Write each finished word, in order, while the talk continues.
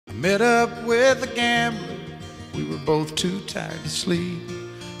I met up with a gambler. We were both too tired to sleep,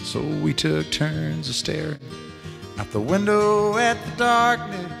 so we took turns of staring out the window at the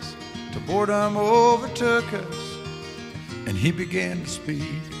darkness till boredom overtook us and he began to speak.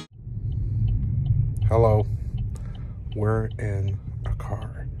 Hello, we're in a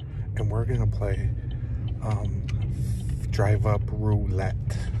car and we're gonna play drive up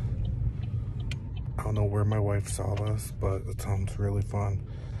roulette. I don't know where my wife saw this, but it sounds really fun.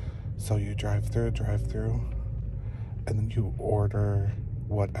 So you drive through, and then you order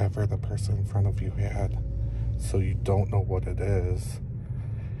whatever the person in front of you had, so you don't know what it is.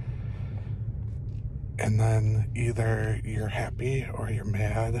 And then either you're happy or you're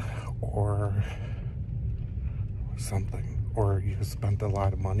mad or something, or you spent a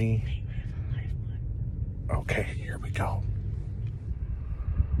lot of money. Okay, here we go.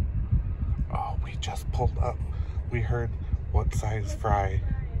 Oh, we just pulled up. We heard what size fry.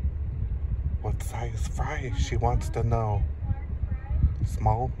 What size fry? She wants to know.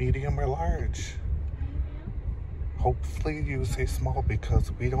 Small, medium, or large? Hopefully you say small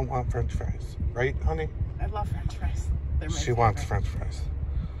because we don't want french fries. Right, honey? I love french fries. They're my favorite. Wants french fries.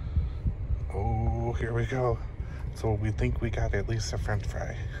 Oh, here we go. So we think we got at least a french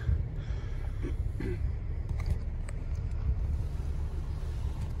fry. The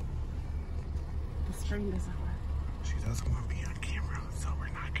screen doesn't work. She doesn't want to be on camera, so we're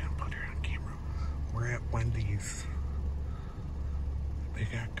not going to put her on camera. We're at Wendy's. They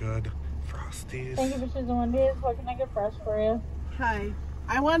got good Frosties. Thank you for choosing Wendy's. What can I get fresh for you? Hi.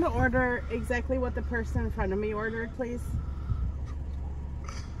 I want to order exactly what the person in front of me ordered, please.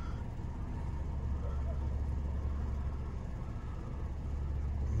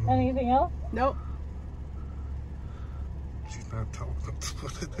 Anything else? Nope. She's not telling us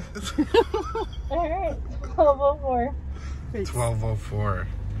what it is. Alright, 1204. 1204.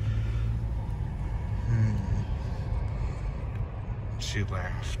 She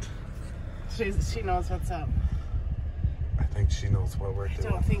laughed. She knows what's up. I think she knows what we're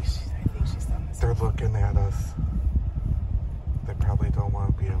doing. I think she's done this. They're looking at us. They probably don't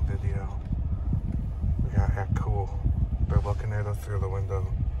want to be on video. We gotta act cool. They're looking at us through the window.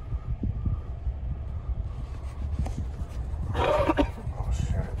 Oh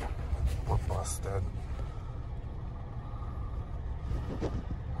shit. We're busted.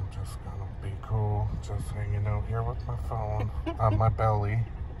 I'm just gonna be cool. Just hanging out here with my phone on my belly.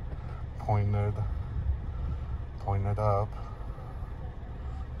 Pointed up.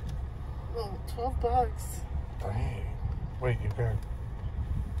 Oh, $12. Dang. Wait, you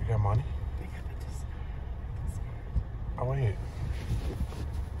got money? They got this. Oh wait.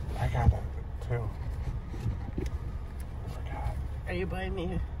 I got it too. I forgot. Are you buying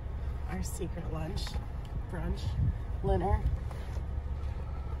me our secret lunch? Brunch? Dinner?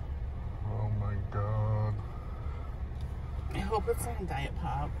 Oh my god. I hope it's not Diet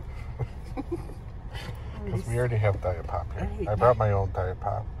Pop. Because we already have Diet Pop here. I brought my own Diet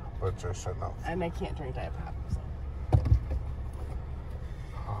Pop, which I shouldn't have. And I can't drink Diet Pop, so.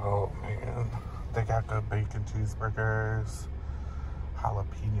 Oh man. They got good bacon cheeseburgers,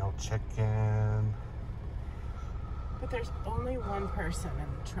 jalapeno chicken. But there's only one person in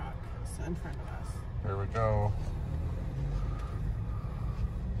the truck, so in front of us. Here we go.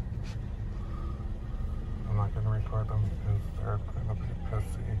 I'm not going to record them because they're going to be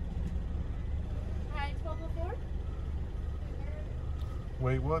pissy. Hi, 1204?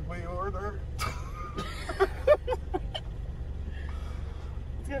 Wait, what we order?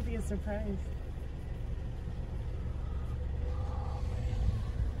 It's going to be a surprise.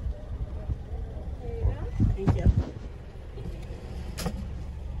 There you go. Thank you.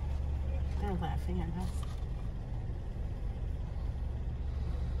 They're laughing at us.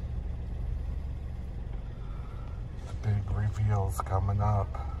 The big reveal's coming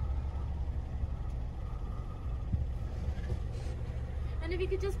up. And if you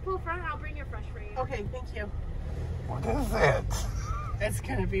could just pull front, I'll bring your fresh for you. Okay, thank you. What is it? It's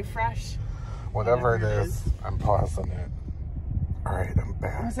going to be fresh. Whatever it is, I'm pausing it. Alright, I'm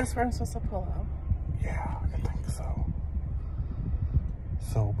back. Was this where I'm supposed to pull out? Yeah, I think so.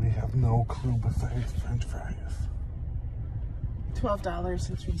 So we have no clue besides french fries.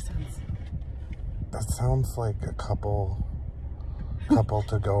 $12.03. That sounds like a couple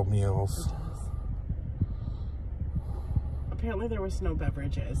to-go meals. Apparently there was no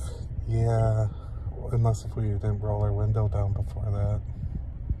beverages. Yeah, unless if we didn't roll our window down before that.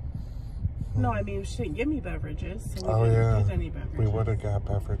 No, I mean, she didn't give me beverages, so we Oh didn't yeah, get any beverages. we would have got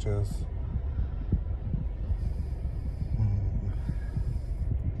beverages.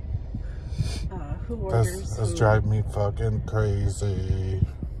 Who orders This is food? driving me fucking crazy.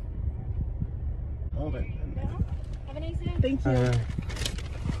 hold it. Have a nice day. Thank you.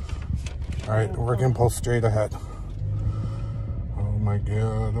 All right, we're gonna pull straight ahead. Oh my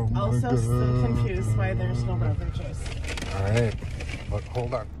god! Oh my Also, god! still confused why there's no beverages. All right, but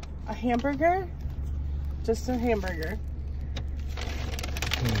hold on. A hamburger? Just a hamburger.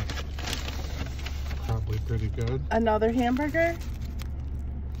 Probably pretty good. Another hamburger?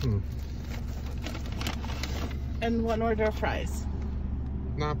 Hmm. And 1 order of fries.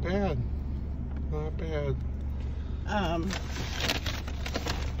 Not bad. Not bad.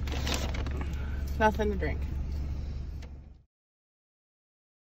 Nothing to drink.